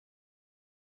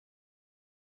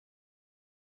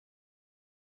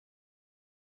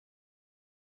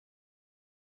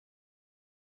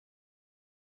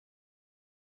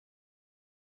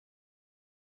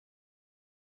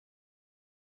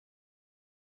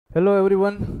Hello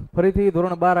everyone, ફરીથી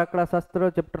ધોરણ 12 આંકડાશાસ્ત્ર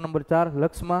chapter number 4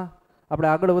 લક્ષમાં આપણે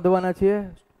આગળ વધવાના છીએ.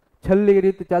 છેલ્લી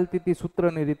રીત ચાલતી હતી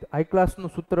સૂત્રની રીત, હાઈ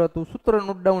ક્લાસનું સૂત્ર હતું. સૂત્ર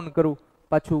નોટ ડાઉન કરું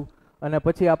પાછું અને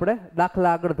પછી આપણે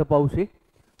દાખલા આગળ ધપાવશું.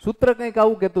 સૂત્ર કંઈક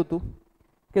આવું કહેતું હતું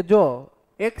કે જો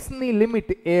એક્સની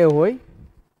લિમિટ એ હોય,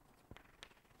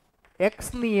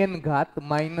 એક્સની એન ઘાત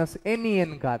માઇનસ એની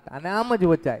એન ઘાત, અને આમ જ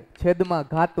વચાય છેદમાં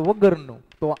ઘાત વગરનું,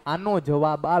 તો આનો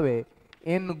જવાબ આવે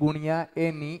n ગુણ્યા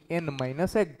એની n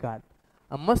માઇનસ એક ઘાત.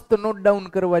 આ મસ્ત નોટ ડાઉન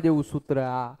કરવા જેવું સૂત્ર.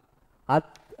 આ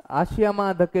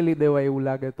આશિયામાં ધકેલી દેવાય એવું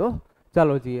લાગે તો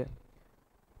ચાલો જઈએ.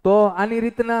 તો આની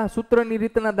રીતના સૂત્રની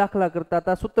રીતના દાખલા કરતા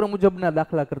હતા, સૂત્ર મુજબના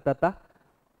દાખલા કરતા હતા.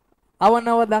 આવા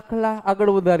નવા દાખલા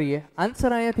આગળ વધારીએ.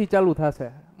 આન્સર અહીંયાથી ચાલુ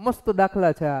થશે. મસ્ત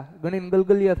દાખલા છે આ, ગણીને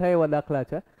ગલગલિયા થાય એવા દાખલા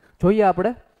છે. જોઈએ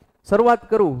આપણે. શરૂઆત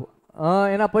કરું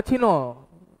એના પછીનો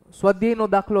સ્વાધ્યાયનો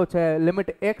દાખલો છે. Limit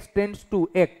x tends to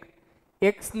 1,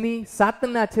 એક્સની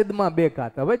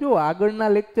 7/2. હવે જો આગળના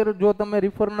લેક્ચર જો તમે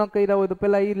રિફર ન કર્યા હોય તો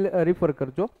પહેલા એ રિફર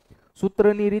કરજો.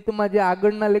 સૂત્રની રીતમાં જે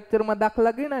આગળના લેક્ચરમાં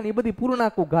દાખલા ગણ્યા ને એ બધી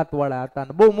પૂર્ણાંકો ઘાતવાળા હતા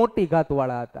અને બહુ મોટી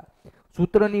ઘાતવાળા હતા.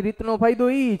 સૂત્રની રીતનો ફાયદો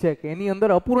એ છે કે એની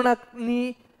અંદર અપૂર્ણાંકની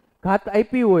ઘાત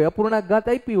આપી હોય, અપૂર્ણાંક ઘાત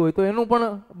આપી હોય તો એનું પણ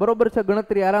બરોબર છે,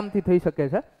 ગણતરી આરામથી થઈ શકે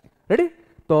છે. રેડી?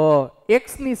 તો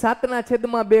એક્સની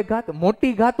 7/2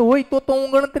 મોટી ઘાત હોય તો હું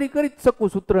ગણતરી કરી જ શકું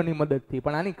સૂત્રની મદદથી.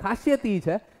 પણ આની ખાસિયત એ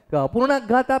છે કે અપૂર્ણાંક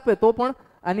ઘાત આપે તો પણ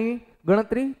આની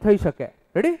ગણતરી થઈ શકે.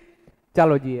 રેડી?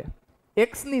 ચાલો જઈએ.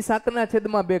 એક્સની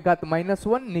 7/2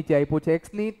 -1 નીચે આપ્યું છે.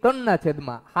 એક્સની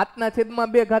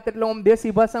 3/7 એટલે આમ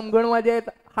દેશી ભાષામાં ગણવા જાય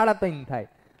તો 3.5 થાય,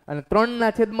 અને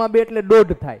 3/2 એટલે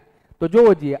 1.5 થાય. તો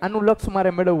જોવો જઈએ, આનું લક્ષ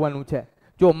મારે મેળવવાનું છે.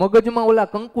 જો મગજમાં ઓલા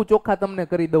કંકુ ચોખા તમને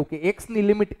કરી દઉં કે એક્સની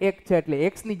લિમિટ 1 છે એટલે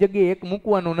એક્સની જગ્યાએ 1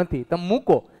 મૂકવાનો નથી. તમે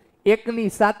મૂકો 1ની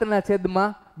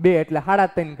 7/2 એટલે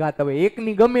 3.5 ઘાત. હવે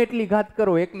 1ની ગમે એટલી ઘાત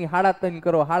કરો, 1ની 3.5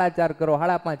 કરો, 4.5 કરો,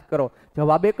 5.5 કરો,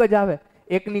 જવાબ 1 જ આવે.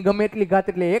 1ની ગમે એટલી ઘાત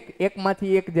એટલે 1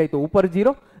 માંથી 1 જાય તો ઉપર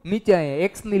 0, નીચે અહીંયા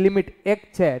એક્સની લિમિટ 1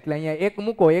 છે એટલે અહીંયા 1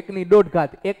 મૂકો, 1ની 1.5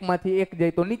 ઘાત, 1 માંથી 1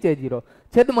 જાય તો નીચે 0,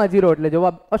 છેદમાં 0 એટલે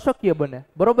જવાબ અશક્ય બને.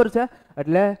 બરોબર છે?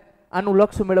 એટલે આનું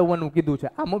લક્ષ્ય મેળવવાનું કીધું છે.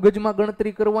 આ મગજમાં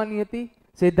ગણતરી કરવાની હતી,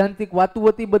 સૈદ્ધાંતિક વાતું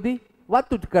હતી, બધી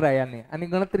વાતું જ કરાય. આની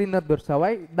ગણતરી ન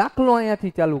દર્શાવાય. દાખલો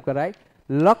અહીંયાથી ચાલુ કરાય.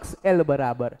 લક્ષ L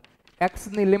બરાબર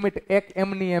એક્સની લિમિટ 1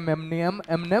 એમની એમ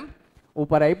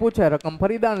ઉપર આપ્યું છે. રકમ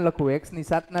ફરીદાન લખવું. એક્સની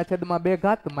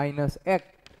 7/2 માઇનસ 1,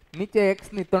 નીચે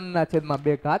એક્સની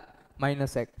 3/2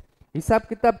 માઇનસ 1. હિસાબ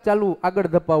કિતાબ ચાલુ આગળ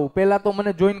ધપાવું. પહેલા તો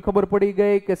મને જોઈને ખબર પડી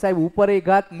ગઈ કે સાહેબ ઉપર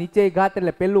ઘાત નીચે ઘાત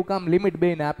એટલે પહેલું કામ લિમિટ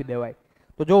 2 ને આપી દેવાય.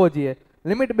 તો જોવો જઈએ,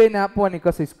 લિમિટ 2 ને આપવાની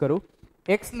કોશિશ કરું.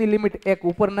 એક્સની લિમિટ 1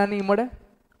 ઉપર નાની મળે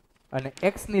અને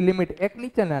એક્સની લિમિટ 1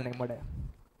 નીચે નાની મળે.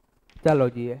 ચાલો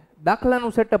જઈએ,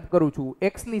 દાખલાનું સેટઅપ કરું છું.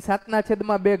 એક્સની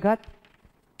 7/2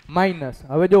 માઇનસ,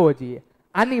 હવે જોવો જઈએ,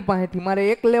 આની પાસેથી મારે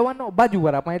 1 લેવાનો,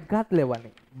 બાજુવાળા પાસે ઘાત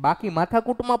લેવાની. બાકી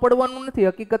માથાકૂટમાં પડવાનું નથી.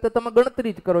 હકીકતે તમે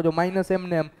ગણતરી જ કરો છો. માઇનસ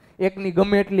એમને એમ 1ની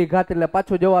ગમે એટલી ઘાત એટલે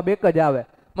પાછો જવાબ 1 જ આવે.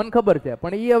 મને ખબર છે,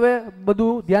 પણ એ હવે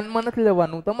બધું ધ્યાનમાં નથી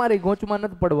લેવાનું, તમારી ગોંચમાં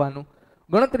નથી પડવાનું,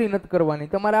 ગણતરી નથી કરવાની.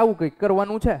 તમારે આવું કંઈક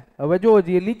કરવાનું છે. હવે જોવો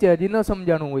જઈએ, નીચે હજી ન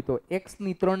સમજાણું હોય તો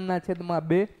એક્સની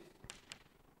 3/2,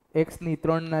 એક્સની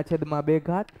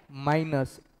 3/2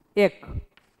 માઇનસ 1.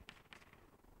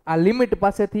 આ લિમિટ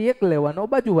પાસેથી 1 લેવાનો,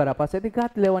 બાજુવાળા પાસેથી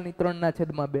ઘાત લેવાની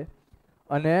 3/2.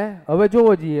 અને હવે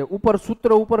જોવો જઈએ, ઉપર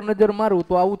સૂત્ર ઉપર નજર મારું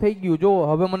તો આવું થઈ ગયું. જો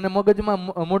હવે મને મગજમાં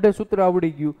મોઢે સૂત્ર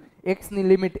આવડી ગયું. એક્સની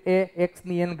લિમિટ એ,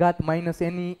 એક્સની n ઘાત માઇનસ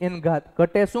એની n ઘાત,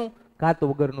 ઘટે શું? ઘાત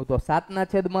વગરનું. તો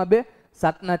 7/2,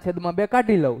 7/2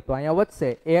 કાઢી લઉં તો અહીંયા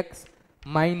વધશે x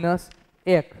માઇનસ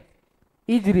 1.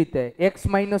 એ જ રીતે x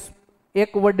માઇનસ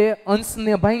 1 વડે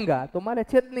અંશને ભાંગ્યા તો મારે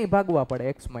છેદની ભાગવા પડે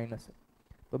x માઇનસ.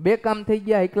 તો 2 કામ થઈ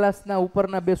ગયા. હાઈ ક્લાસના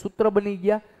ઉપરના 2 સૂત્ર બની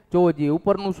ગયા. જોવો જઈએ,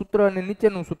 ઉપરનું સૂત્ર અને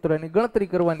નીચેનું સૂત્ર ની ગણતરી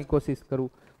કરવાની કોશિશ કરું.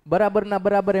 બરાબરના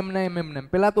બરાબર એમના એમ.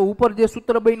 પેલા તો ઉપર જે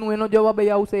સૂત્ર બન્યું એનો જવાબ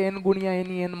આવશે n ગુણ્યા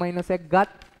એની n માઇનસ 1 ઘાત,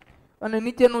 અને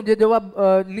નીચેનું જે જવાબ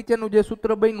નીચેનું જે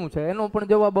સૂત્ર બન્યું છે એનો પણ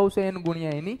જવાબ આવશે n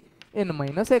ગુણ્યા એની n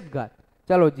માઇનસ 1 ઘાત.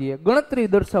 ચાલો જઈએ, ગણતરી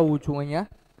દર્શાવું છું.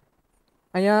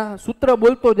 અહીંયા સૂત્ર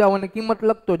બોલતો જાઓ અને કિંમત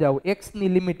લખતો જાઓ. એક્સની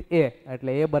લિમિટ એ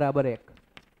એટલે એ બરાબર 1,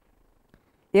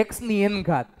 એક્સની n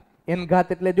ઘાત, n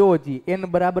ઘાત એટલે જોવો જઈએ n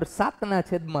બરાબર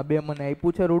 7/2 મને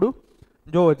આપ્યું છે રૂડું.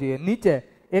 જોવો જઈએ નીચે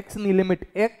એક્સની લિમિટ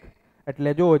 1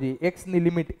 એટલે જોવો જઈએ એક્સની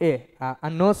લિમિટ એ. આ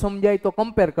ન સમજાય તો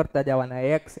કમ્પેર કરતા જવાના.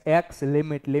 એક્સ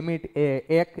લિમિટ એ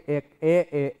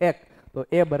 1 તો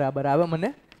એ બરાબર આવે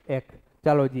મને 1.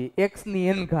 ચાલો જી, એક્સની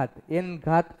n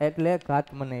ઘાત એટલે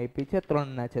ઘાત મને આપી છે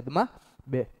 3/2.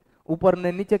 ઉપર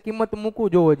ને નીચે કિંમત મૂકું.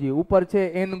 જોવો જી, ઉપર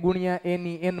છે n ગુણ્યા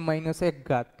એની n માઇનસ 1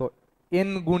 ઘાત, તો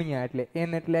n ગુણ્યા એટલે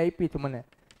n એટલે આપી છે મને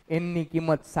n ની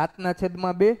કિંમત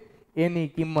 7/2, એની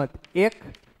કિંમત 1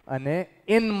 અને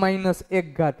n માઇનસ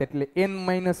 1 ઘાત એટલે n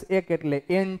માઇનસ 1 એટલે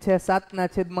n છે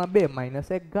 7/2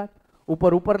 માઇનસ 1 ઘાત.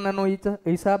 ઉપરનાનો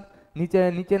હિસાબ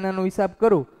નીચેનાનો હિસાબ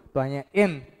કરું તો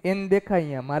અહીંયા n દેખાય,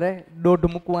 અહીંયા મારે દોઢ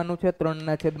મૂકવાનું છે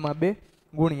 3/2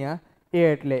 ગુણ્યા a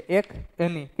એટલે 1,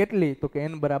 એની કેટલી તો કે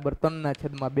n બરાબર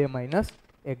 3/2 માઇનસ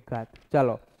 1 ઘાત.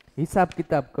 ચાલો હિસાબ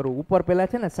કિતાબ કરું. ઉપર પેલા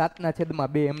છે ને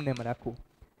 7/2 એમને રાખું.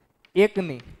 1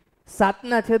 ની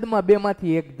 7/2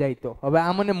 માંથી 1 જાય તો હવે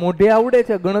આ મને મોઢે આવડે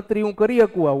છે, ગણતરી હું કરી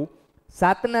શકું. આવું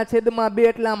 7/2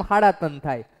 એટલે આમ 3.5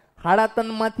 થાય.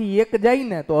 3.5 માંથી 1 જાય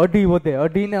ને તો અઢી વધે.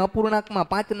 અઢીને અપૂર્ણાંકમાં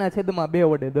 5/2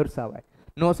 વડે દર્શાવાય.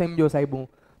 નો સમજો સાહેબ હું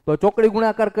તો ચોકડી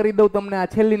ગુણાકાર કરી દઉં તમને. આ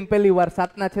છેલ્લી ને પહેલી વાર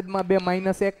 7/2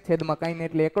 માઇનસ 1 છેદમાં કાંઈ નહીં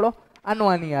એટલે એકડો. આનો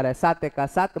આની હારે 7 એકા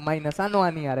 7 માઇનસ આનો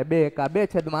આની હારે 2 એકા 2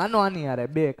 છેદમાં આનો આની હારે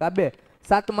 2 એકા 2.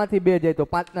 7 માંથી 2 જાય તો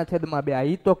 5/2. આ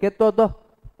ઈ તો કેતો તો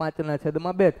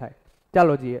 5/2 થાય.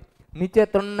 ચાલો જઈએ નીચે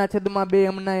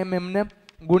 3/2 એમને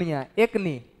ગુણ્યા 1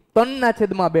 ની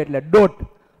 3/2 એટલે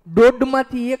દોઢ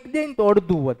માંથી 1 જાય ને તો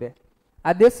અડધું વધે.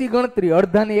 આ દેશી ગણતરી.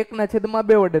 અડધાને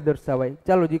 1/2 વડે દર્શાવાય.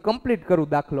 ચાલો જી કમ્પ્લીટ કરું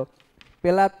દાખલો.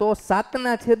 પેલા તો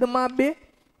 7/2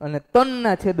 અને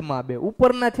 3/2.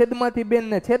 ઉપરના છેદમાંથી 2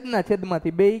 ને છેદના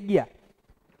છેદમાંથી 2 ગયા.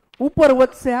 ઉપર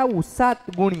વધશે આવું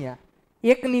 7 ગુણ્યા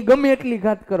 1 ની ગમે એટલી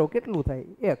ઘાત કરો કેટલું થાય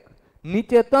 1.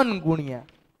 નીચે 3 ગુણ્યા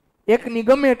 1 ની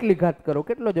ગમે એટલી ઘાત કરો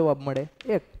કેટલો જવાબ મળે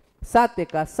 1. 7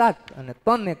 એકા 7 અને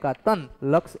 3 એકા 3.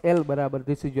 લક્ષ L બરાબર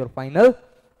this is your final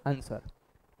answer.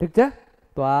 ઠીક છે.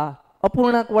 તો આ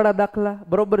અપૂર્ણાંક વાળા દાખલા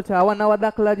બરોબર છે. આવા નવા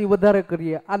દાખલા હજી વધારે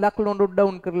કરીએ. આ દાખલો નોટ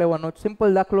ડાઉન કરી લેવાનો.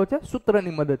 સિમ્પલ દાખલો છે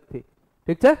સૂત્રની મદદથી.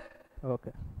 ઠીક છે.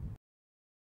 Okay.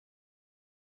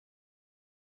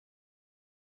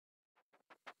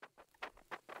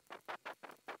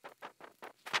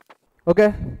 Okay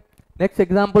next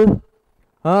example.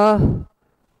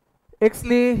 x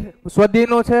ની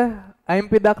સ્વાધ્યાયનો છે.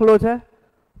 આઈએમપી દાખલો છે.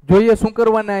 જોઈએ શું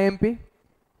કરવાના આઈએમપી.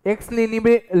 x ની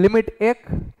લિમિટ 1.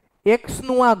 x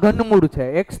નું આ ઘનમૂળ છે.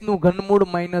 x નું ઘનમૂળ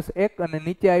 -1 અને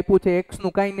નીચે આપ્યું છે x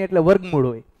નું કાંઈ નહીં એટલે વર્ગમૂળ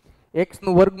હોય. x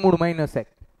નું વર્ગમૂળ -1.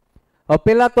 હવે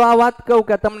પેલા તો આ વાત કહું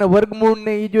કે તમને વર્ગમૂળ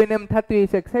ને ઈ જોઈને એમ થતું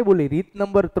હશે કે સાહેબ બોલી રીત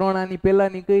નંબર 3 આની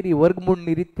પેલાની કરી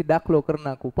વર્ગમૂળની રીતથી દાખલો કરી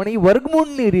નાખું. પણ ઈ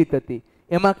વર્ગમૂળની રીત હતી.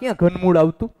 એમાં ક્યાં ઘનમૂળ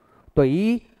આવતું? તો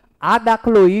ઈ આ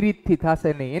દાખલો ઈ રીતથી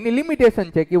થશે નહીં. એની લિમિટેશન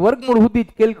છે કે વર્ગમૂળ સુધી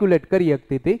જ કેલ્ક્યુલેટ કરી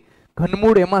શકતી હતી.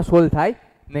 ઘનમૂળ એમાં સોલ્વ થાય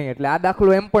નહીં. એટલે આ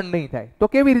દાખલો એમ પણ નહીં થાય. તો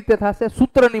કેવી રીતે થશે?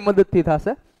 સૂત્રની મદદથી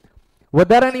થશે.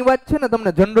 વધારાની વાત છે ને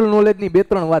તમને જનરલ નોલેજની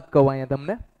 2-3 વાત કહું અહીંયા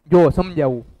તમને જો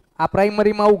સમજાવું. આ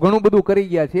પ્રાઇમરીમાં આવું ઘણું બધું કરી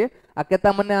ગયા છે. આ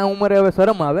કહેતા મને આ ઉંમરે હવે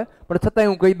શરમ આવે પણ છતાંય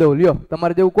હું કહી દઉં. લ્યો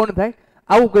તમારે જેવું કોણ થાય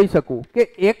આવું કહી શકું કે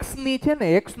x ની છે ને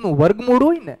x નું વર્ગમૂળ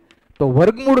હોય ને તો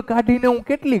વર્ગમૂળ કાઢીને હું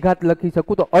કેટલી ઘાત લખી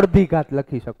શકું? તો અડધી ઘાત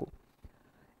લખી શકું.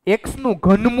 x નું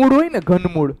ઘનમૂળ હોય ને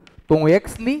ઘનમૂળ તો હું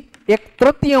x ની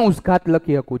 1/3 ઘાત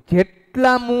લખી શકું.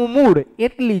 જેટલાનું મૂળ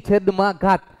એટલી છેદમાં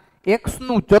ઘાત. x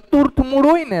નું ચતુર્થ મૂળ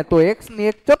હોય ને તો x ની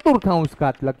 1/4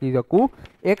 ઘાત લખી શકું.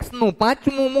 x નું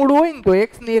 5મું મૂળ હોય ને તો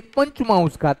x ની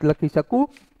 1/5 ઘાત લખી શકું.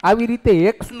 આવી રીતે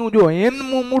x નું જો n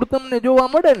મું મૂળ તમને જોવા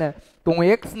મળે ને તો હું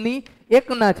x ની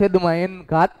 1/n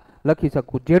ઘાત લખી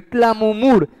શકું. જેટલાનું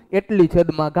મૂળ એટલી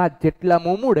છેદમાં ઘાત.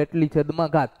 જેટલાનું મૂળ એટલી છેદમાં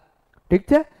ઘાત. ઠીક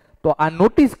છે. તો આ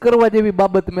નોટિસ કરવા જેવી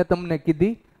બાબત મેં તમને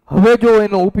કીધી. હવે જો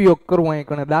એનો ઉપયોગ કરવો અહીં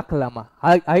કણે દાખલામાં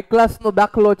હાઈ ક્લાસનો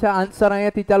દાખલો છે. આન્સર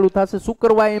અહીંયાથી ચાલુ થશે. શું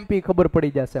કરવા એમપી ખબર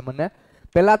પડી જશે મને.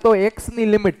 પહેલા તો x ની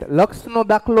લિમિટ લક્ષનો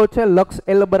દાખલો છે. લક્ષ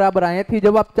L બરાબર અહીંયાથી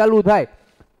જવાબ ચાલુ થાય.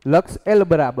 લક્ષ L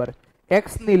બરાબર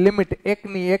x ની લિમિટ 1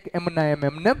 ની 1 એમના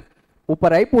એમને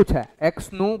ઉપર આપ્યું છે.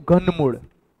 x નું ઘનમૂળ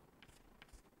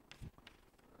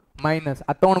માઇનસ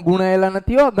આ 3 ગુણાયેલા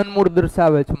નથી હો. ઘનમૂળ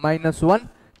દર્શાવે છે -1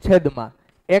 છેદમાં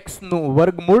x નું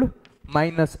વર્ગમૂળ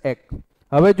 -1.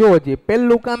 હવે જો હજી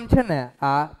પહેલું કામ છે ને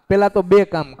આ પેલા તો 2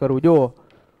 કામ કરું. જો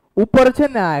ઉપર છે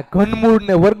ને આ ઘનમૂળ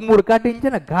ને વર્ગમૂળ કાઢીને છે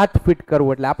ને ઘાત ફિટ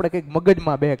કરવું. એટલે આપણે કંઈક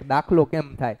મગજમાં બે દાખલો કેમ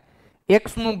થાય.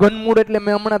 x નું ઘનમૂળ એટલે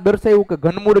મેં હમણાં દર્શાવ્યું કે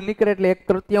ઘનમૂળ નીકળે એટલે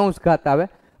 1/3 ઘાત આવે.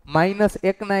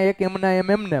 -1 ના 1 એમના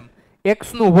એમને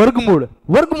x નું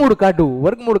વર્ગમૂળ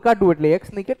કાઢવું એટલે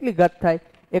x ની કેટલી ઘાત થાય?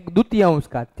 1/2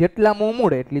 ઘાત. જેટલામાં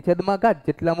મૂળ એટલી છેદમાં ઘાત.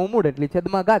 જેટલામાં મૂળ એટલી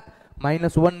છેદમાં ઘાત.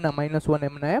 -1 ના -1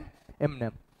 એમના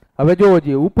એમને. હવે જોવો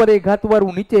જોઈએ ઉપર એ ઘાત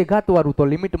વાળું નીચે ઘાત વાળું તો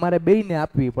લિમિટ મારે બેયને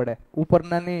આપવી પડે.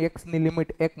 ઉપરનાની x ની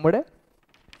લિમિટ 1 મળે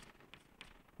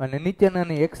અને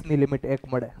નીચેનાની x ની લિમિટ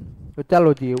 1 મળે. તો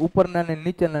ચાલો જોઈએ ઉપરના ને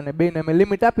નીચેના ને બેયને મેં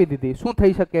લિમિટ આપી દીધી. શું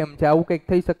થઈ શકે એમ છે? આવું કંઈક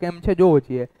થઈ શકે એમ છે. જોવો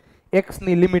છીએ x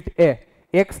ની લિમિટ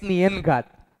x ની n ઘાત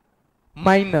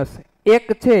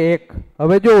 -1 છે 1.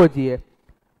 હવે જોવો છીએ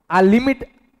આ લિમિટ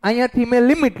અહીંયાથી મેં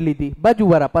લિમિટ લીધી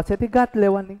બાજુવાળા પાસેથી ઘાત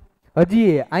લેવાની.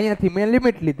 હજી અહીંયાથી મેં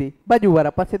લિમિટ લીધી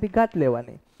બાજુવાળા પાસેથી ઘાત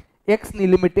લેવાની. x ની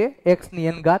લિમિટ એ x ની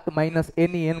n ઘાત માઇનસ a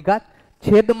ની n ઘાત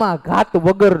છેદમાં ઘાત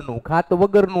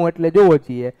વગરનું એટલે જોવો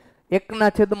છીએ 1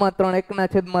 ના છેદમાં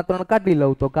 3 કાઢી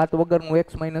લઉં તો ઘાત વગરનું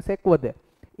x માઇનસ 1 વધે.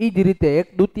 એ જ રીતે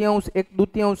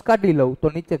 1/2 કાઢી લઉં તો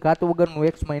નીચે ઘાત વગરનું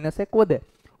x માઇનસ 1 વધે.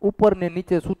 ઉપર ને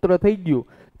નીચે સૂત્ર થઈ ગયું.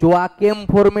 જો આ કેમ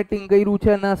ફોર્મેટિંગ કર્યું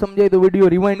છે ના સમજાય તો વિડીયો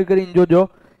રિવાઇન્ડ કરીને જોજો.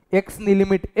 x ની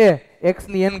લિમિટ એ x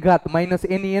ની n ઘાત માઇનસ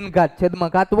a ની n ઘાત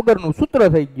છેદમાં ઘાત વગરનું સૂત્ર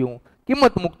થઈ ગયું.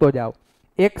 કિંમત મૂકતો જાવ.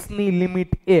 x ની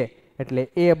લિમિટ એ એટલે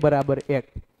a બરાબર 1,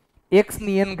 x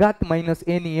ની n ઘાત માઇનસ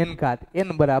a ની n ઘાત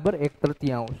n બરાબર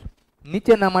 1/3.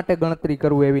 નીચેના માટે ગણતરી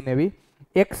કરવું એવી નેવી.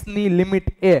 x ની લિમિટ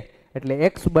એ એટલે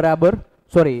x બરાબર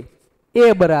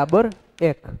a બરાબર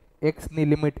 1, x ની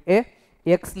લિમિટ એ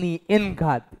x ની n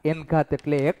ઘાત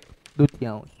એટલે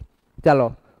 1/2. ચાલો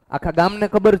આખા ગામને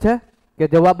ખબર છે કે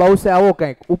જવાબ આવશે આવો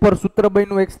કંઈક. ઉપર સૂત્ર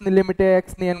બન્યું x ની લિમિટ એ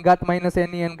x ની n ઘાત માઇનસ a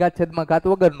ની n ઘાત છેદમાં ઘાત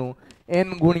વગરનું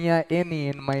n ગુણ્યા a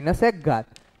ની n માઇનસ 1 ઘાત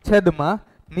છેદમાં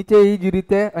નીચે એ જ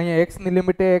રીતે અહીંયા x ની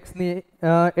લિમિટ એ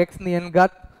x ની n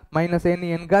ઘાત માઇનસ a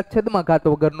ની n ઘાત છેદમાં ઘાત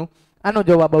વગરનું. આનો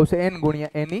જવાબ આવશે n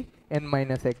ગુણ્યા a ની n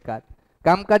માઇનસ 1 ઘાત.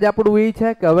 કામકાજ આપણું એ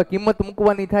છે કે હવે કિંમત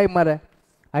મૂકવાની થાય મારે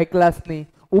હાઈ ક્લાસની.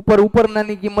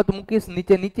 ઉપરનાની કિંમત મૂકીશ,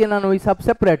 નીચેનાનો હિસાબ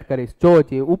સેપરેટ કરીશ. જો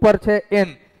છીએ ઉપર છે n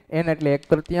એટલે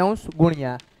 1/3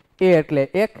 ગુણ્યા a એટલે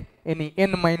 1 એની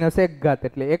n માઇનસ 1 ઘાત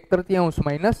એટલે 1/3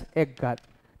 માઇનસ 1 ઘાત.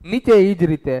 નીચે એ જ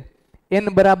રીતે n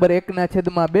બરાબર 1 ના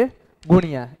છેદમાં 2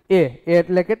 ગુણ્યા a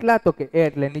એટલે કેટલા તો કે a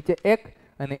એટલે નીચે 1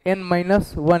 અને n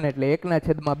માઇનસ 1 એટલે 1 ના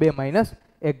છેદમાં 2 માઇનસ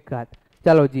 1 ઘાત.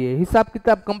 ચાલો જીએ હિસાબ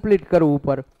કિતાબ કમ્પ્લીટ કરું.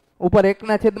 ઉપર 1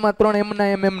 ના છેદમાં 3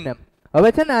 એમના એમને. હવે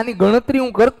છે ને આની ગણતરી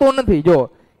હું કરતો નથી. જો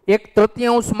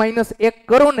 1/3 માઇનસ 1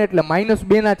 કરો ને એટલે માઇનસ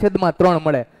 2 ના છેદમાં 3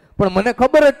 મળે. પણ મને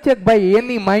ખબર જ છે કે ભાઈ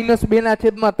એની માઇનસ 2 ના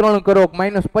છેદમાં 3 કરો,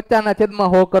 માઇનસ 50 ના છેદમાં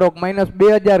 100 કરો, માઇનસ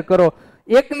 2000 કરો,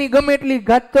 એકની ગમે એટલી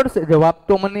ઘાત ચડશે, જવાબ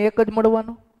તો મને એક જ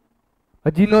મળવાનો.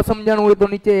 હજી ન સમજાણું હોય તો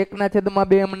નીચે 1 ના છેદમાં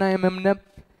 2 એમના એમને.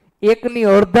 એકની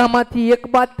અડધામાંથી એક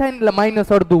બાદ થાય ને એટલે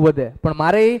માઇનસ અડધું વધે. પણ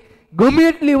મારે ગમે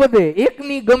એટલી વધે,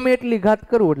 એકની ગમે એટલી ઘાત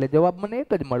કરવું એટલે જવાબ મને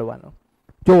એક જ મળવાનો.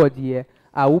 જોવો જઈએ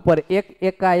આ ઉપર 1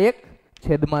 એકા 1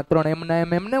 છેદમાં 3 એમના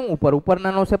એમને.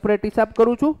 ઉપરનાનો સેપરેટ હિસાબ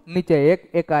કરું છું. નીચે 1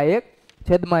 એકા 1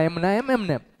 છેદમાં એમના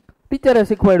એમને. ટીચરે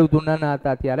શીખવાડ્યું હતું નાના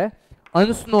હતા ત્યારે.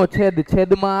 અંશનો છેદ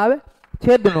છેદમાં આવે,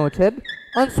 છેદનો છેદ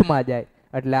અંશમાં જાય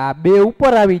એટલે આ બે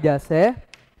ઉપર આવી જશે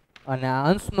અને આ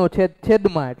અંશનો છેદ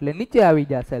છેદમાં એટલે નીચે આવી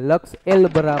જશે. લક્ષ l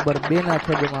બરાબર 2 ના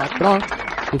છેદમાં 3.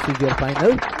 This is your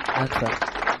final answer.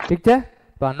 ઠીક છે,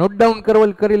 તો આ નોટ ડાઉન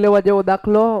કરી લેવા જેવો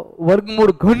દાખલો.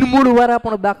 વર્ગમૂળ ઘનમૂળ વાળા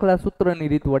પણ દાખલા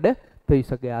સૂત્રની રીત વડે થઈ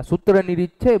શકે. આ સૂત્રની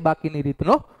રીત છે, બાકીની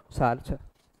રીતનો સાર છે.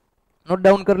 નોટ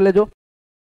ડાઉન કરી લેજો.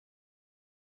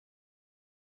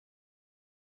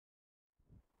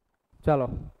 ચાલો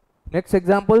નેક્સ્ટ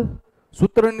એક્ઝામ્પલ.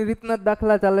 સૂત્રની રીતના જ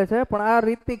દાખલા ચાલે છે, પણ આ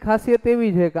રીતની ખાસિયત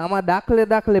એવી છે કે આમાં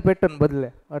દાખલે પેટર્ન બદલે.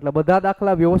 એટલે બધા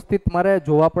દાખલા વ્યવસ્થિત મારે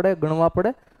જોવા પડે, ગણવા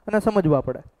પડે અને સમજવા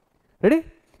પડે. રેડી?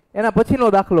 એના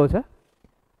પછીનો દાખલો છે.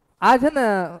 આ છે ને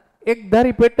એક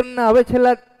ધારી પેટર્નના હવે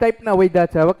છેલ્લા ટાઈપના વૈધા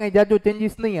છે. હવે કંઈ જાજો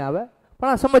ચેન્જીસ નહીં આવે, પણ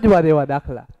આ સમજવા દેવા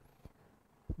દાખલા.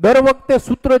 દર વખતે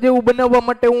સૂત્ર જેવું બનાવવા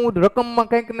માટે હું રકમમાં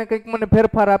કંઈક ને કંઈક મને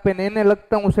ફેરફાર આપે ને એને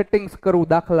લગતા હું સેટિંગ્સ કરું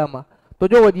દાખલામાં. તો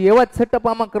જોવો જી એવા જ સેટઅપ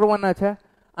આમાં કરવાના છે.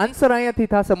 આન્સર અહીંયાથી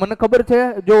થશે. મને ખબર છે,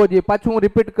 જોવો જી પાછું હું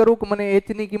રિપીટ કરું કે મને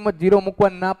h ની કિંમત 0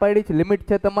 મૂકવાની ના પાડી છે. લિમિટ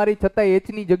છે તમારી, છતાંય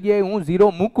h ની જગ્યાએ હું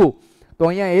 0 મૂકું તો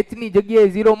અહીંયા h ની જગ્યાએ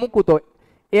 0 મૂકું તો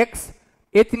x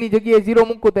h ની જગ્યાએ 0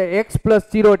 મૂકું તો x પ્લસ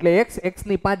 0 એટલે x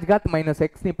ની 5 ઘાત માઇનસ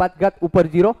x ની 5 ઘાત ઉપર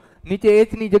 0. નીચે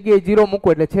h ની જગ્યાએ 0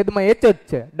 મૂકું એટલે છેદમાં h જ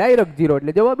છે, ડાયરેક્ટ 0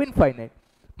 એટલે જવાબ ઇનફાઇનાઇટ.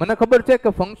 મને ખબર છે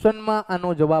કે ફંક્શનમાં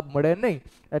આનો જવાબ મળે નહીં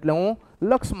એટલે હું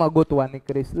લક્ષમાં ગોતવાની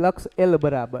કરીશ. લક્ષ l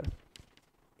બરાબર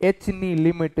h ની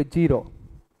લિમિટ 0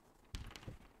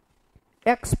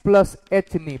 x પ્લસ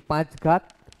h ની 5 ઘાત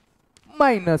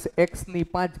માઇનસ x ની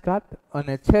 5 ઘાત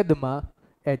અને છેદમાં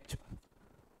h.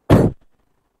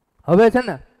 હવે છે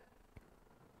ને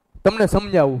તમને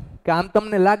સમજાવું કે આમ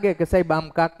તમને લાગે કે સાહેબ આમ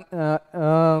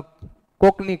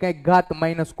કોકની કંઈક ઘાત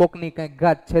માઇનસ કોકની કંઈક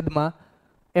ઘાત છેદમાં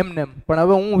એમને. પણ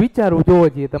હવે હું વિચારું, જોવો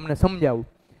જોઈએ તમને સમજાવું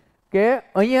કે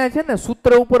અહીંયા છે ને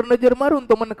સૂત્ર ઉપર નજર મારું ને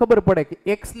તો મને ખબર પડે કે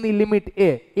x ની લિમિટ એ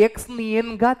x ની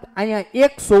n ઘાત અહીંયા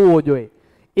x હોવો જોઈએ.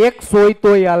 x હોય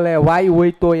તોય હાલે, y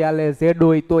હોય તોય હાલે, z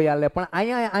હોય તોય હાલે, પણ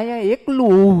અહીંયા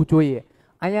એકલું હોવું જોઈએ.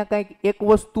 અહીંયા કંઈક એક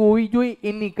વસ્તુ હોવી જોઈએ,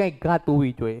 એની કંઈક ઘાત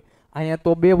હોવી જોઈએ. અહીંયા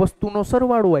તો બે વસ્તુનો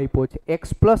સરવાળો આપ્યો છે,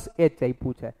 x પ્લસ h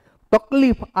આપ્યું છે.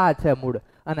 તકલીફ આ છે મૂળ,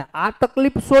 અને આ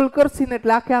તકલીફ સોલ્વ કરશી ને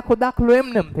એટલે આખો દાખલો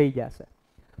એમને થઈ જશે.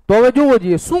 તો હવે જોવો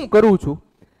જોઈએ શું કરું છું.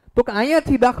 તો કે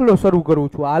અહીંયાથી દાખલો શરૂ કરું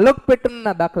છું. આ અલગ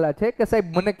પેટર્નના દાખલા છે કે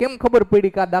સાહેબ મને કેમ ખબર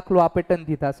પડી કે આ દાખલો આ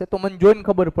પેટર્નથી થશે. તો મને જોઈને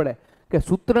ખબર પડે કે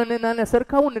સૂત્રને નાને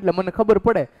સરખાવું ને એટલે મને ખબર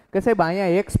પડે કે સાહેબ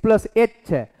અહીંયા x પ્લસ h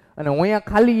છે અને અહીંયા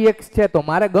ખાલી x છે, તો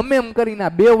મારે ગમે એમ કરીને આ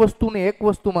બે વસ્તુને એક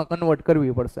વસ્તુમાં કન્વર્ટ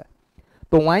કરવી પડશે.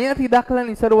 તો હું અહીંયાથી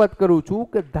દાખલાની શરૂઆત કરું છું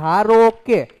કે ધારો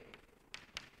કે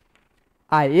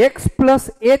આ x પ્લસ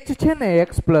h છે ને,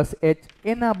 x પ્લસ h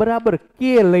એના બરાબર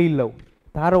k લઈ લઉં.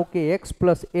 ધારો કે x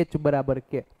પ્લસ h બરાબર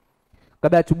k.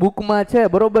 કદાચ બુકમાં છે,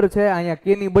 બરોબર છે, અહીંયા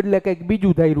કે ની બદલે કંઈક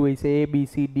બીજું ધાર્યું હોય છે, a b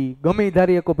c d ગમે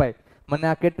ધારીએ કો ભાઈ. મને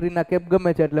આ કેટરીના કેફ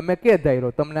ગમે છે એટલે મેં કે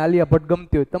ધાર્યો, તમને આલિયા ભટ્ટ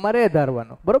ગમતી હોય તમારે એ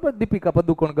ધારવાનો, બરોબર, દીપિકા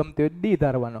પદુકોણ ગમતી હોય ડી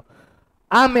ધારવાનો.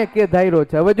 આ મેં કે ધાર્યો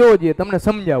છે. હવે જોવો જોઈએ તમને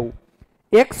સમજાવું.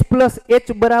 x પ્લસ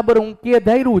h બરાબર હું કે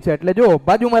ધાર્યું છે એટલે જો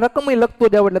બાજુમાં રકમ લખતો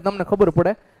જાવ એટલે તમને ખબર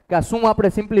પડે કે આ શું આપણે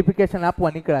સિમ્પ્લિફિકેશન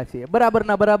આપવા નીકળ્યા છીએ. બરાબર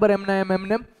ના બરાબર એમના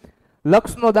એમને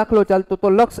લક્ષનો દાખલો ચાલતો તો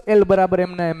લક્ષ l બરાબર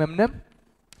એમના એમને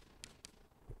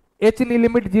h ની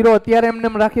લિમિટ 0 અત્યારે એમને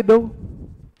રાખી દઉં.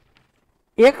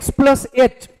 x પ્લસ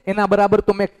h એના બરાબર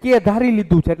તો મેં k ધારી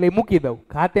લીધું છે એટલે મૂકી દઉં.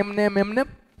 ઘાત એમને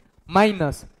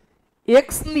માઇનસ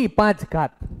x ની 5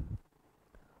 ઘાત.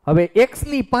 હવે x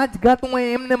ની 5 ઘાત હું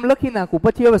એમને લખી નાખું,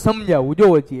 પછી હવે સમજાવું.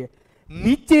 જોવો છીએ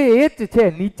નીચે h છે,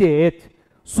 નીચે h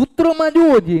સૂત્રમાં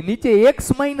જોવો જોઈએ નીચે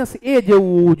x માઇનસ a જેવું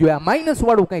હોવું જોઈએ, આ માઇનસ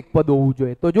વાળું કંઈક પદ હોવું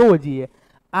જોઈએ. તો જોવો જોઈએ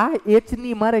આ h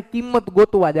ની મારે કિંમત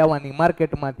ગોતવા જવાની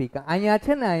માર્કેટમાંથી. અહીંયા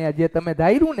છે ને, અહીંયા જે તમે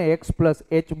ધાર્યું ને x પ્લસ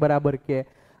h બરાબર કે,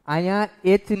 અહીંયા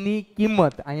h ની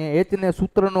કિંમત, અહીંયા h ને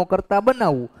સૂત્રનો કરતા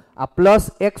બનાવવું. આ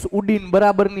પ્લસ x ઉડીને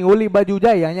બરાબરની ઓલી બાજુ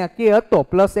જાય, અહીંયા કે હતો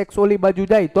પ્લસ x ઓલી બાજુ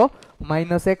જાય તો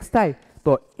માઇનસ x થાય.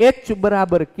 તો h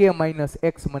બરાબર k માઇનસ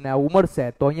x મને આવું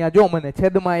મળશે. તો અહીંયા જો મને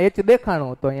છેદમાં h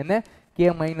દેખાણો તો એને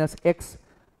k માઇનસ x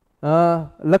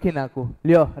લખી નાખું.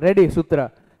 લ્યો રેડી સૂત્ર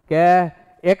કે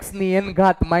x ની n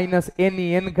ઘાત માઇનસ a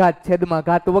ની n ઘાત છેદમાં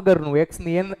ઘાત વગરનું, x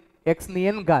ની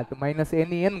n ઘાત માઇનસ a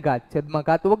ની n ઘાત છેદમાં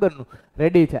ઘાત વગરનું.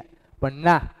 રેડી છે. પણ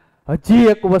ના, હજી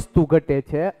એક વસ્તુ ઘટે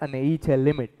છે અને ઈ છે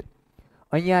લિમિટ.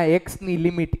 અહીંયા x ની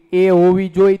લિમિટ a હોવી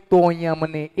જોઈએ તો અહીંયા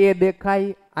મને a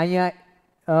દેખાય.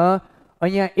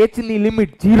 અહીંયા h ની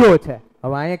લિમિટ 0 છે.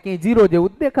 હવે અહીંયા ક્યાંય 0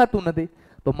 જેવું દેખાતું નથી,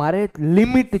 તો મારે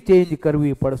લિમિટ ચેન્જ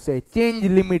કરવી પડશે, ચેન્જ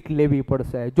લિમિટ લેવી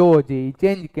પડશે. જોવો જોઈએ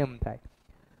ચેન્જ કેમ થાય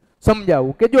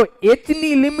સમજાવું. કે જો h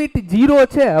ની લિમિટ 0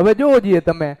 છે, હવે જોવો જોઈએ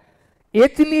તમે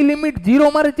h ની લિમિટ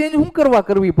 0 મારે ચેન્જ શું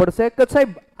કરવી પડશે કે સાહેબ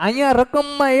અહીંયા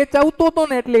રકમમાં h આવતો હતો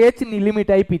ને એટલે h ની લિમિટ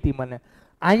આપી હતી મને,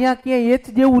 અહીંયા ક્યાંય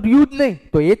h જેવું રહ્યું જ નહીં,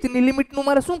 તો h ની લિમિટનું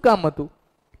મારે શું કામ હતું?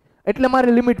 એટલે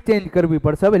મારે લિમિટ ચેન્જ કરવી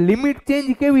પડશે. હવે લિમિટ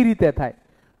ચેન્જ કેવી રીતે થાય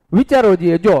વિચારો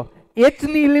જોઈએ. જો h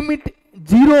ની લિમિટ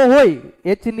 0 હોય,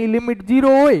 h ની લિમિટ 0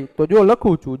 હોય તો જો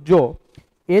લખું છું, જો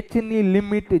h ની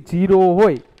લિમિટ 0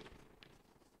 હોય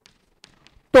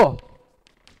તો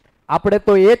આપણે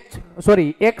તો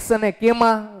x અને k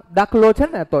માં દાખલો છે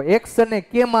ને, તો x અને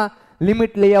k માં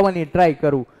લિમિટ લઈ આવવાની ટ્રાય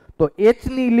કરું. તો h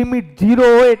ની લિમિટ 0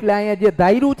 હોય એટલે અહીંયા જે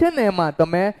ધાર્યું છે ને એમાં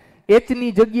તમે h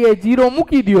ની જગ્યાએ 0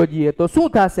 મૂકી દો જોઈએ તો શું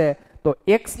થશે? તો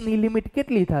x ની લિમિટ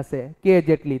કેટલી થશે? k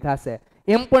જેટલી થશે.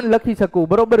 એમ પણ લખી શકું,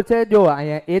 બરોબર છે. જો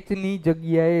અહીંયા h ની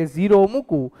જગ્યાએ 0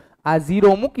 મૂકું, આ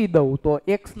 0 મૂકી દઉં તો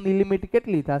x ની લિમિટ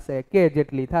કેટલી થશે? k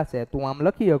જેટલી થશે. તો આમ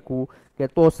લખી શકું કે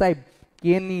તો સાહેબ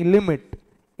k ની લિમિટ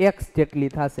x જેટલી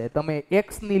થશે. તમે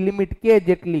x ની લિમિટ k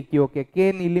જેટલી કયો કે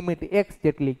k ની લિમિટ x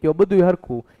જેટલી કયો, બધું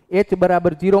હરખું. h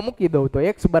બરાબર 0 મૂકી દઉં તો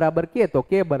x બરાબર k તો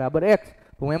k બરાબર x.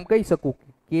 તો હું એમ કહી શકું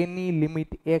કે k ની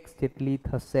લિમિટ x જેટલી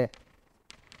થશે.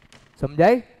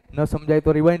 સમજાય? ન સમજાય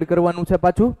તો રિવાઇન્ડ કરવાનું છે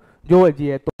પાછું. જોવા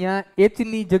જઈએ તો અહીંયા h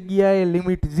ની જગ્યાએ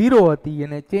લિમિટ 0 હતી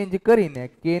એને ચેન્જ કરીને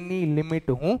k ની લિમિટ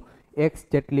હું x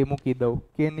જેટલી મૂકી દઉં.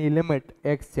 k ની લિમિટ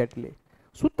x જેટલી.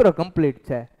 સૂત્ર કમ્પ્લીટ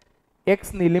છે.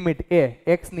 x ની લિમિટ a,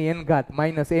 x ની n ઘાત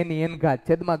માઇનસ a ની n ઘાત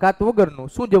છેદમાં ઘાત વગરનું.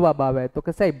 શું જવાબ આવે? તો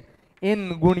કે સાહેબ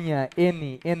n ગુણ્યા a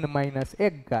ની n માઇનસ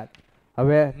 1 ઘાત.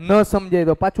 હવે ન સમજાય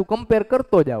તો પાછું કમ્પેર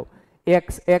કરતો જાવ.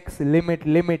 x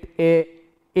limit a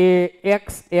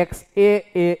x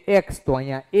x તો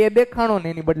અહીંયા a દેખાણો ને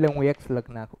એની બદલે હું x લખ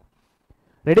નાખું.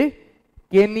 રેડી?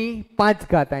 k ની 5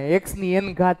 ઘાત, અહીંયા x ની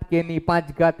n ઘાત, k ની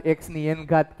 5 ઘાત, x ની n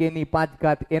ઘાત, k ની 5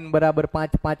 ઘાત, n બરાબર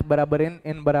 5, 5 બરાબર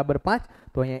n બરાબર 5.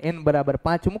 તો અહીંયા n બરાબર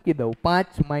 5 મૂકી દઉં.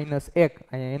 5 માઇનસ 1,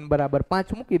 અહીંયા n બરાબર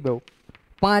 5 મૂકી દઉં.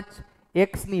 5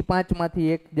 x ની 5 માંથી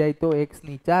 1 જાય તો x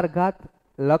ની 4 ઘાત.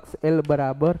 લક્ષ l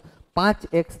બરાબર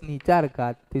 5x ની 4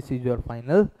 ઘાત. This is your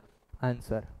final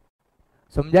answer.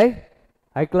 સમજાય?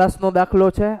 હાઈ ક્લાસનો દાખલો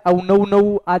છે. આવું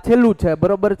નવું આ છેલ્લું છે,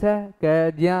 બરોબર છે, કે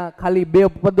જ્યાં ખાલી બે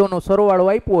પદોનો સરવાળો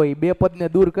આપ્યો હોય, બે પદને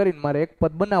દૂર કરીને મારે એક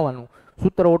પદ બનાવવાનું,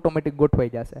 સૂત્ર ઓટોમેટિક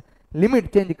ગોઠવાઈ જશે.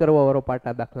 લિમિટ ચેન્જ કરવા વાળો પાર્ટ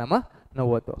આ દાખલામાં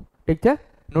નવો હતો. ઠીક છે?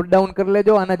 નોટ ડાઉન કરી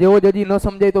લેજો. આના જેવો જ હજી ન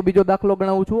સમજાય તો બીજો દાખલો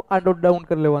ગણાવું છું. આ નોટ ડાઉન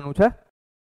કરી લેવાનું છે.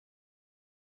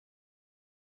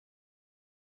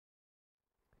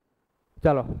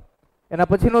 ચાલો એના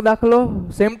પછીનો દાખલો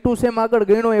સેમ ટુ સેમ આગળ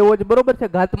ગણ્યો એવો જ બરોબર છે,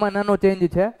 ઘાતમાં નાનો ચેન્જ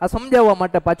છે. આ સમજાવવા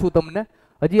માટે પાછું તમને,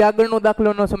 હજી આગળનો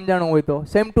દાખલો ન સમજાણો હોય તો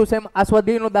સેમ ટુ સેમ આ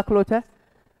સ્વાધ્યાયનો દાખલો છે.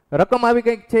 રકમ આવી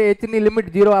કંઈક છે, h ની લિમિટ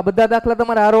 0. આ બધા દાખલા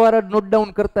તમારે હારોહાર જ નોટ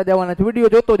ડાઉન કરતા જવાના છે, વિડીયો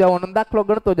જોતો જવાનો, દાખલો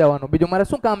ગણતો જવાનો. બીજું મારે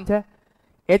શું કામ છે?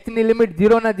 h ની લિમિટ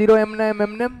 0 ના 0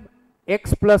 એમને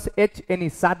x પ્લસ h એની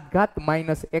 7 ઘાત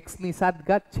માઇનસ x ની 7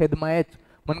 ઘાત છેદમાં h.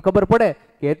 મને ખબર પડે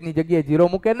કે h ની જગ્યાએ 0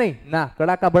 મૂકે નહીં, ના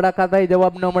કડાકા ભડાકા થાય,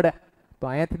 જવાબ ન મળે. તો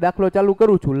અહીંયાથી દાખલો ચાલુ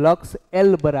કરું છું. લક્ષ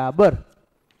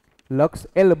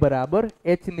L બરાબર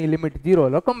h ની લિમિટ 0,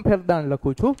 રકમ ફેરદાન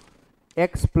લખું છું,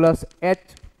 x પ્લસ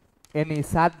h એની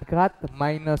 7 ઘાત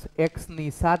માઇનસ x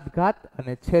ની 7 ઘાત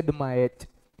અને છેદમાં h.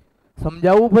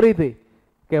 સમજાવવું ફરીથી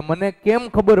કે મને કેમ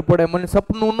ખબર પડે? મને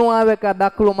સપનું ન આવે કે આ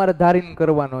દાખલો મારે ધારીને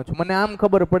કરવાનો છે. મને આમ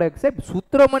ખબર પડે કે સાહેબ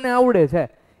સૂત્ર મને આવડે છે,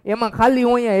 એમાં ખાલી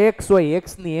અહીંયા x હોય,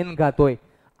 x ની n ઘાત હોય.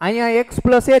 અહીંયા x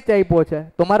પ્લસ h આપ્યો છે,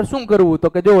 તો મારે શું કરવું? તો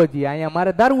કે જો હજી અહીંયા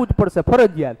મારે ધારવું જ પડશે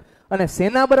ફરજિયાત. અને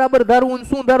શેના બરાબર ધારવું,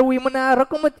 શું ધારવું, એ મને આ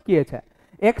રકમ જ કહે છે.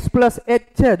 x પ્લસ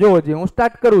h છે. જો હજી હું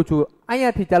સ્ટાર્ટ કરું છું,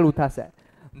 અહીંયાથી ચાલુ થશે.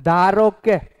 ધારો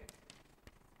કે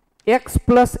x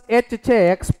પ્લસ h છે,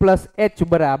 x પ્લસ h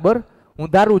બરાબર હું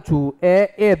ધારું છું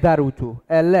એ ધારું છું,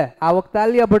 એટલે આ વખતે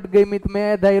આલિયા ભટ્ટ ગઈ મિત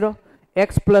મેં ધાર્યો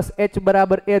x પ્લસ h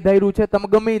બરાબર એ ધાર્યું છે. તમે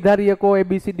ગમે ધારીએ કહો,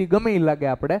 ABCD ગમે લાગે,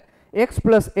 આપણે x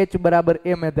પ્લસ h બરાબર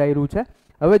એ મેં ધાર્યું છે.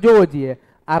 હવે જોવો જઈએ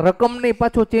આ રકમને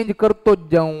પાછો ચેન્જ કરતો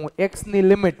જ જાઉં. x ની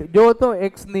લિમિટ જો તો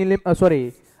x ની લિમિટ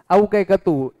સોરી આવું કંઈક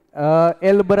હતું,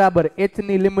 L બરાબર h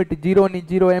ની લિમિટ 0 ની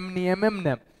 0 m ની m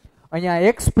ને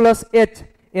અહીંયા x પ્લસ h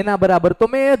એના બરાબર તો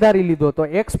મેં એ ધારી લીધો, તો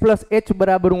x પ્લસ h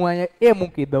બરાબર હું અહીંયા એ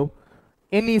મૂકી દઉં,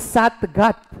 એની 7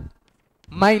 ઘાત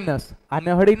માઇનસ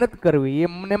આને હળી નથી કરવી,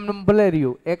 એમને એમ ભલે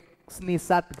રહ્યું x ની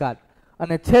 7 ઘાત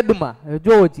અને છેદમાં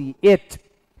જોવો જી h.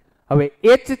 હવે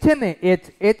h છે ને,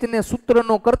 h ને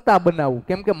સૂત્રનો કરતા બનાવવું,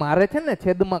 કેમ કે મારે છે ને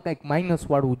છેદમાં કંઈક માઇનસ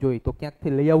વાળવું જોઈએ, તો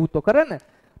ક્યાંકથી લઈ આવવું તો ખરે ને.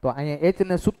 તો અહીંયા h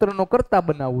ને સૂત્રનો કરતા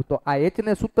બનાવવું, તો આ h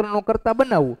ને સૂત્રનો કરતા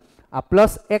બનાવવું. આ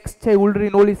પ્લસ x છે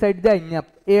ઉલરીને ઓલી સાઈડ જાય, અહીંયા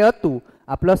એ હતું,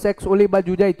 આ પ્લસ x ઓલી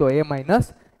બાજુ જાય તો a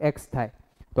માઇનસ x થાય.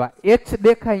 તો આ h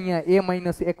દેખાય અહીંયા a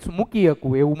માઇનસ x મૂકી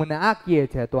શકું એવું મને આ કહે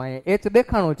છે. તો અહીંયા h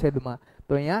દેખાણો છેદમાં,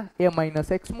 તો અહીંયા a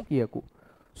માઇનસ x મૂકી શકું.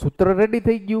 સૂત્ર રેડી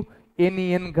થઈ ગયું. a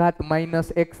ની n ઘાત માઇનસ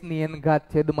x ની n ઘાત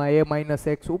છેદમાં a માઇનસ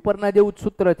x. ઉપરના જેવું જ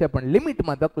સૂત્ર છે, પણ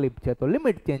લિમિટમાં તકલીફ છે, તો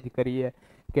લિમિટ ચેન્જ કરીએ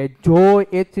કે જો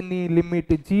h ની લિમિટ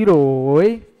 0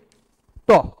 હોય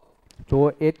તો,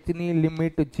 જો h ની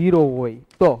લિમિટ 0 હોય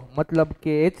તો મતલબ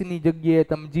કે h ની જગ્યાએ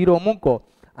તમે 0 મૂકો,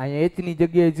 અહીંયા h ની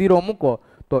જગ્યાએ 0 મૂકો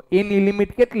તો a ની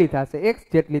લિમિટ કેટલી થશે? x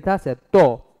જેટલી થશે.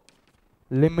 તો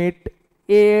limit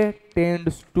a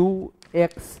tends to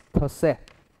x થશે.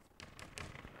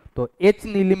 તો h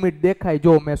ની લિમિટ દેખાય,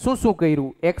 જો મેં શું શું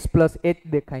કર્યું, x પ્લસ h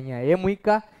દેખાય, અહીંયા એ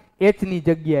મૂક્યા, h ની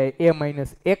જગ્યાએ a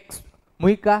માઇનસ x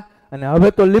મૂક્યા, અને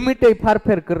હવે તો લિમિટ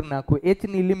ફારફેર કરી નાખું. h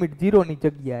ની લિમિટ 0 ની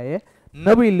જગ્યાએ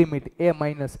નવી લિમિટ a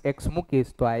માઇનસ x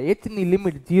મૂકીશ, તો આ h ની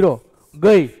લિમિટ 0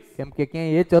 ગઈ, કેમ કે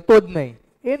ક્યાંય h હતો જ નહીં,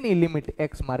 એની લિમિટ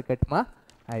x માર્કેટમાં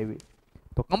આવી.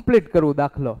 તો કમ્પ્લીટ કરવું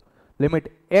દાખલો.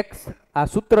 લિમિટ x આ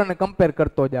સૂત્રને કમ્પેર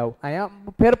કરતો જાવ.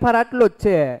 અહીંયા ફેરફાર આટલો જ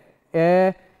છે,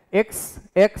 એ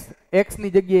x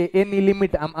ની જગ્યાએ a ની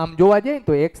લિમિટ આમ જોવા જાય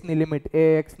તો x ની લિમિટ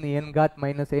a x ની n ઘાત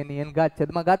માઇનસ a ની n ઘાત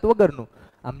છેદમાં ઘાત વગરનું.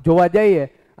 આમ જોવા જઈએ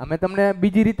અમે તમને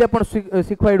બીજી રીતે પણ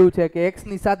શીખવાડ્યું છે કે x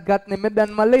ની 7 ઘાતને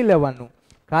મેદાનમાં લઈ લેવાનું,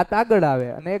 ઘાત આગળ આવે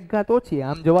અને એક ઘાત ઓછી.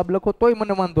 આમ જવાબ લખો તોય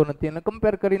મને વાંધો નથી, અને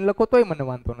કમ્પેર કરીને લખો તોય મને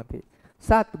વાંધો નથી.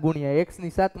 7 ગુણ્યા x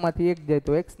ની 7 માંથી 1 જાય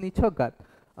તો x ની 6 ઘાત.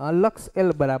 લક્ષ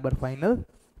L બરાબર ફાઇનલ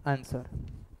આન્સર.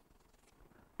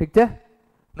 ઠીક છે,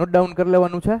 નોટ ડાઉન કરી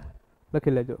લેવાનું છે,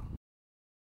 લખી લેજો.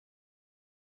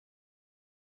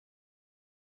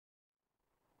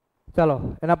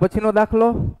 ચાલો એના પછીનો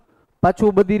દાખલો,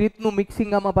 પાછું બધી રીતનું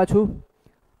મિક્સિંગ. આમાં પાછું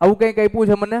આવું કંઈક આપ્યું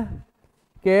છે મને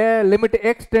કે limit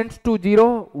x tends to 0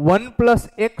 1 plus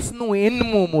x નું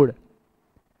nમું મૂળ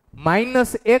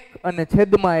માઇનસ 1 અને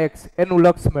છેદમાં x એનું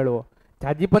લક્ષ મેળવો.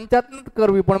 જાજી પંચાત નથી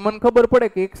કરવી, પણ મને ખબર પડે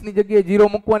કે x ની જગ્યાએ 0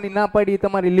 મૂકવાની ના પાડી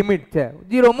તમારી લિમિટ છે,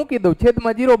 0 મૂકી દઉં,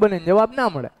 છેદમાં 0 બને, જવાબ ના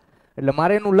મળે, એટલે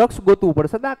મારે એનું લક્ષ ગોતવું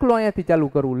પડશે. દાખલો અહીંયાથી ચાલુ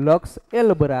કરવું. લક્ષ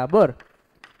L બરાબર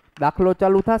દાખલો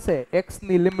ચાલુ થશે, x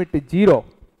ની લિમિટ 0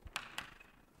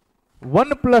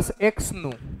 1 પ્લસ x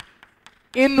નું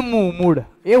nમું મૂળ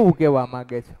એવું કહેવા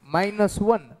માંગે છે,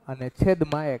 -1 અને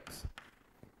છેદમાં x.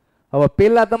 હવે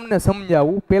પેલા તમને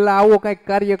સમજાવું, પેલા આવો કંઈક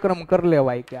કાર્યક્રમ કરી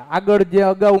લેવાય કે આગળ જે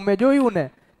અગાઉ મેં જોયું ને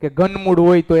કે ઘનમૂળ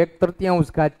હોય તો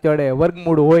 1/3 ઘાત ચડે,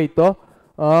 વર્ગમૂળ હોય તો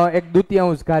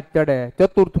 1/2 ઘાત ચડે,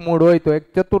 ચતુર્થ મૂળ હોય તો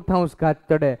 1/4 ઘાત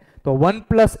ચડે. તો 1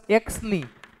 પ્લસ x ની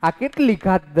આ કેટલી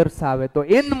ઘાત દર્શાવે? તો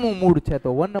nમું મૂળ છે,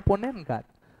 તો 1/n ઘાત.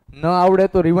 ન આવડે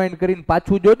તો રિવાઇન્ડ કરીને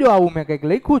પાછું જોજો, આવું મેં કંઈક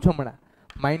લખ્યું છે હમણાં.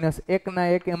 માઇનસ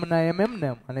 1/1 એમના એમ એમને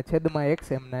એમ અને છેદમાં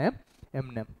x એમના એમ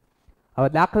એમને એમ. હવે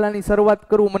દાખલાની શરૂઆત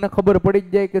કરું મને ખબર પડી જ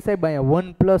જાય કે સાહેબ અહીંયા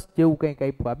 1 પ્લસ જેવું કંઈક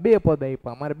આપ્યા, બે પદ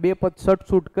આપ્યા, મારે બે પદ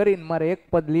સટસૂટ કરીને મારે એક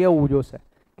પદ લઈ આવવું જોશે.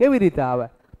 કેવી રીતે આવે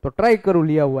તો ટ્રાય કરું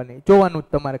લઈ આવવાની, જોવાનું જ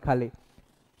તમારે ખાલી.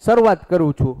 શરૂઆત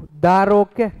કરું છું. ધારો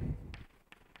કે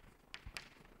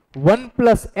 1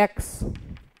 પ્લસ એક્સ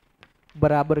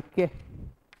બરાબર કે,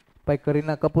 ભાઈ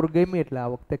કરીના કપૂર ગમી એટલે આ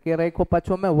વખતે કે રાખ્યો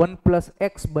પાછો મેં. 1 પ્લસ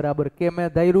એક્સ બરાબર કે મેં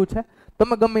ધાર્યું છે,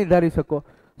 તમે ગમે ધારી શકો.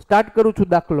 સ્ટાર્ટ કરું છું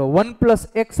દાખલો. 1 પ્લસ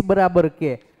એક્સ બરાબર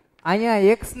કે, અહીંયા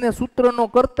એક્સ ને સૂત્રનો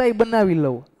કરતાય બનાવી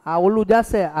લઉં. આ ઓલું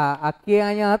જશે, આ કે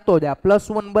અહીંયા હતો જ, આ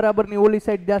 +1 બરાબરની ઓલી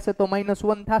સાઈડ જશે તો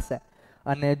 -1 થશે.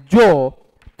 અને જો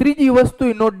ત્રીજી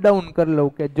વસ્તુ નોટ ડાઉન કરી લઉં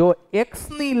કે જો x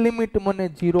ની લિમિટ મને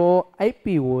 0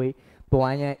 આપી હોય તો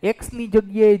અહીંયા x ની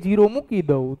જગ્યાએ 0 મૂકી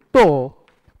દઉં તો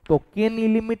k ની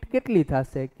લિમિટ કેટલી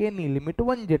થશે? k ની લિમિટ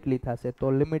 1 જેટલી થશે.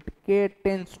 તો લિમિટ k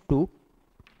ટેન્ડ્સ ટુ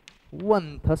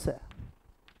 1 થશે.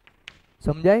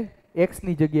 સમજાય? x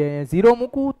ની જગ્યાએ 0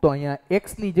 મૂકું તો અહીંયા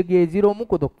x ની જગ્યાએ 0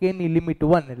 મૂકું તો k ની લિમિટ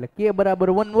 1, એટલે k બરાબર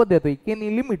 1 વધે તો એ k ની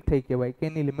લિમિટ થઈ કહેવાય, k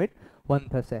ની લિમિટ 1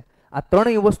 થશે. આ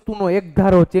ત્રણેય વસ્તુનો એક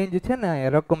ધારો ચેન્જ છે ને, આ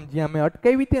રકમ જ્યાં મેં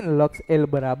અટકાવી હતી ને લક્ષ l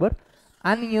બરાબર,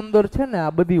 આની અંદર છે ને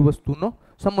આ બધી વસ્તુનો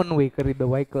સમન્વય કરી દો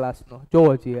હાઈ ક્લાસનો.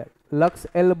 જોવો છીએ લક્ષ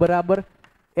l બરાબર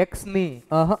x ની,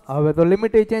 હવે તો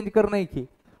લિમિટ ચેન્જ કરી નાખી.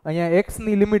 અહીંયા x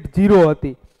ની લિમિટ 0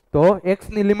 હતી તો x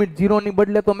ની લિમિટ 0 ની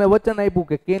બદલે તો મેં વચન આપ્યું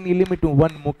કે k ની લિમિટ હું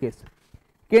 1 મૂકીશ.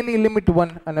 k ની લિમિટ 1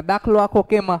 અને દાખલો આખો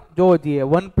k માં જોવો છીએ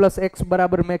 1 પ્લસ x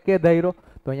બરાબર મેં k ધાર્યો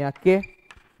તો અહીંયા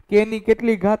k ની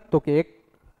કેટલી ઘાત તો કે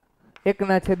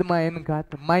 1/n ઘાત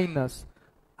માઇનસ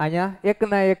અહીંયા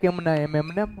 1/1 એમના એમ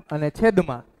એમને અને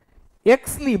છેદમાં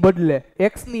x ની બદલે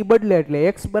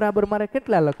એટલે x બરાબર મારે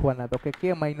કેટલા લખવાના તો કે k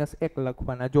 - 1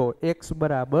 લખવાના. જો x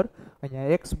બરાબર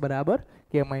અહીંયા x બરાબર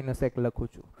k - 1 લખું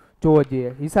છું. જોવો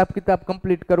જોઈએ હિસાબ કિતાબ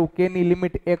કમ્પ્લીટ કરું. k ની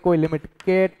લિમિટ 1 હોય, લિમિટ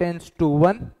k ટેન્ડ્સ ટુ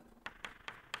 1.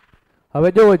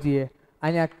 હવે જોવો જોઈએ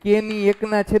અહીંયા k ની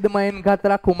 1/n ઘાત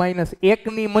રાખું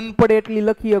 -1 ની મન પડે એટલી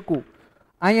લખી શકું.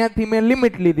 અહીંયાથી મેં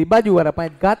લિમિટ લીધી, બાજુવાળા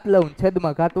પાસે ઘાત લઉં,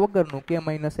 છેદમાં ઘાત વગરનું k -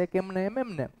 1 એમને એમ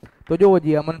એમને. તો જોવો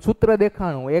જોઈએ મને સૂત્ર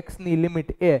દેખાણું x ની લિમિટ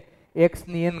a, x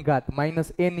ની n ઘાત -a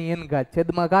ની n ઘાત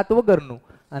છેદમાં ઘાત વગરનું,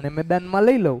 અને મેદાનમાં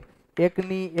લઈ લઉં 1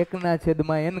 ની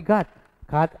 1/n ઘાત,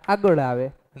 ઘાત આગળ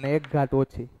આવે અને 1 ઘાત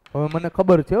ઓછી. હવે મને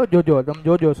ખબર છે, જોજો તમે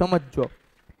જોજો સમજજો.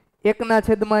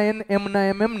 1/n એમના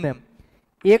એમ એમને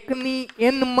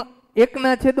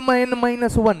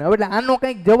 1/n-1 હવે એટલે આનો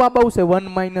કંઈક જવાબ આવશે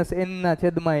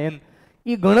 1-n/n.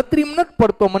 એ ગણતરીમાં નથી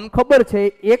પડતો, મને ખબર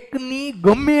છે 1 ની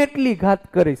ગમે એટલી ઘાત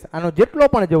કરીશ, આનો જેટલો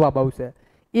પણ જવાબ આવશે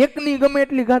 1 ની ગમે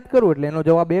એટલી ઘાત કરું એટલે એનો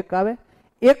જવાબ 1 આવે.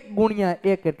 1 ગુણ્યા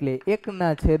 1 એટલે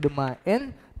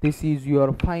 1/n. This is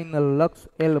your final લક્ષ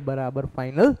l બરાબર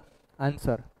ફાઇનલ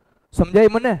આન્સર. સમજાય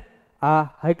મને? આ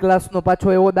હાઈ ક્લાસનો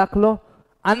પાછો એવો દાખલો.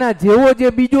 આના જેવો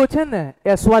જે બીજો છે ને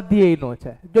એ સ્વાધ્યાયનો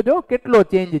છે. જોજો કેટલો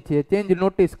ચેન્જ છે, ચેન્જ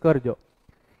નોટિસ કરજો.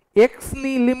 x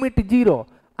ની લિમિટ 0,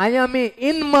 અહીંયા મેં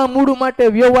n માં મૂળ માટે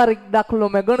વ્યવહારિક દાખલો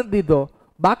મેં ગણી દીધો,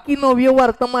 બાકીનો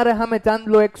વ્યવહાર તમારે સામે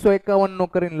ચાંદલો 151 નો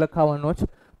કરીને લખાવાનો છે.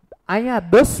 અહીંયા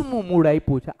 10મું મૂળ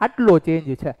આપ્યું છે, આટલો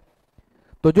ચેન્જ છે.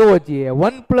 તો જોવો જોઈએ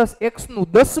 1 પ્લસ x નું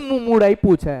 10મું મૂળ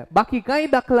આપ્યું છે, બાકી કાંઈ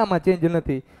દાખલામાં ચેન્જ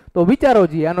નથી. તો વિચારો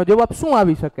જોઈએ આનો જવાબ શું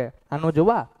આવી શકે? આનો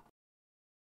જવાબ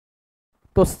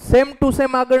તો સેમ ટુ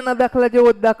સેમ આગળના દાખલા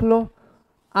જેવો જ દાખલો.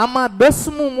 આમાં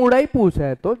 10મું મૂળ આપ્યું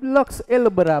છે તો લક્ષ l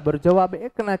બરાબર જવાબ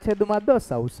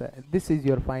 1/10 આવશે. This is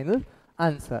your final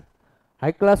answer.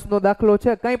 High ક્લાસનો દાખલો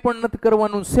છે, કંઈ પણ નથી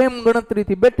કરવાનું, સેમ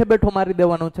ગણતરીથી બેઠે બેઠો મારી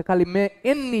દેવાનું છે. ખાલી મેં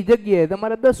n ની જગ્યાએ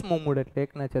તમારે 10મું મૂળ એટલે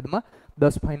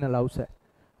 1/10 ફાઇનલ આવશે.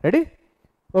 રેડી?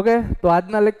 ઓકે, તો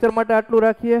આજના લેક્ચર માટે આટલું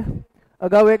રાખીએ.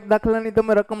 અગાઉ એક દાખલાની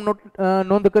તમે રકમ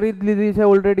નોંધ કરી લીધી છે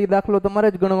ઓલરેડી, દાખલો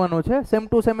તમારે જ ગણવાનો છે. સેમ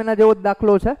ટુ સેમ એના જેવો જ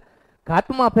દાખલો છે,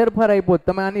 ઘાતમાં ફેરફાર આપ્યો.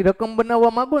 તમે આની રકમ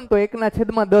બનાવવા માંગો ને તો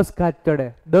 1/10 ઘાત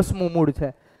ચડે, 10મું મૂળ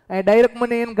છે. અહીં ડાયરેક્ટ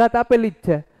મને n ઘાત આપેલી જ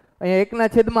છે. અહીંયા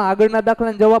 1/, આગળના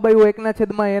દાખલાનો જવાબ આવ્યો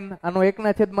 1/n, આનો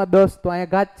 1/10, તો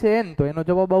અહીંયા ઘાત છે n, તો એનો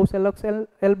જવાબ આવશે લક્ષ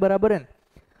l બરાબર n.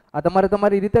 આ તમારે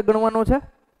તમારી રીતે ગણવાનો છે.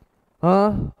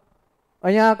 હા,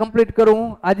 અહીંયા કમ્પ્લીટ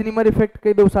કરું. આજની મારી ફેક્ટ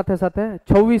કહી દઉં સાથે સાથે.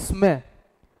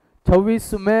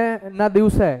 26 મે ના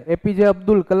દિવસે એપીજે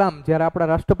અબ્દુલ કલામ જ્યારે આપણા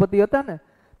રાષ્ટ્રપતિ હતા ને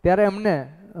ત્યારે એમને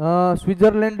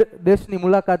સ્વિટ્ઝરલેન્ડ દેશની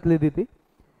મુલાકાત લીધી હતી.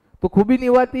 તો ખૂબીની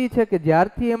વાત એ છે કે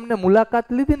જ્યારથી એમને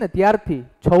મુલાકાત લીધી ને ત્યારથી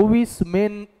 26 મે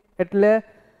એટલે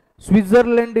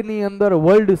સ્વિટ્ઝરલેન્ડની અંદર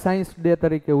વર્લ્ડ સાયન્સ ડે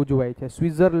તરીકે ઉજવાય છે.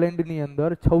 સ્વિટ્ઝરલેન્ડની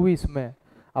અંદર 26 મે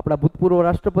આપણા ભૂતપૂર્વ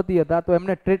રાષ્ટ્રપતિ હતા તો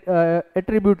એમને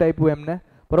એટ્રીબ્યુટ આપ્યું એમને,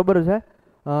 બરોબર છે,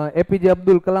 એપીજે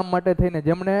અબ્દુલ કલામ માટે થઈને,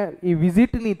 જેમણે એ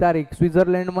વિઝિટની તારીખ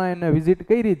સ્વિટ્ઝરલેન્ડમાં એને વિઝિટ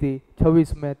કરી હતી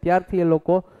 26 મે, ત્યારથી એ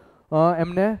લોકો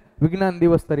એમને વિજ્ઞાન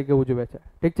દિવસ તરીકે ઉજવે છે.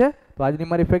 ઠીક છે, તો આજની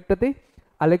મારી ફેક્ટ હતી.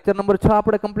 આ લેક્ચર નંબર 6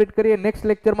 આપણે કમ્પ્લીટ કરીએ. નેક્સ્ટ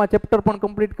લેક્ચરમાં ચેપ્ટર પણ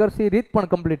કમ્પ્લીટ કરશી, રીત પણ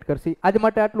કમ્પ્લીટ કરશી. આજ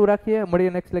માટે આટલું રાખીએ, મળીએ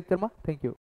નેક્સ્ટ લેક્ચરમાં. Thank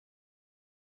you.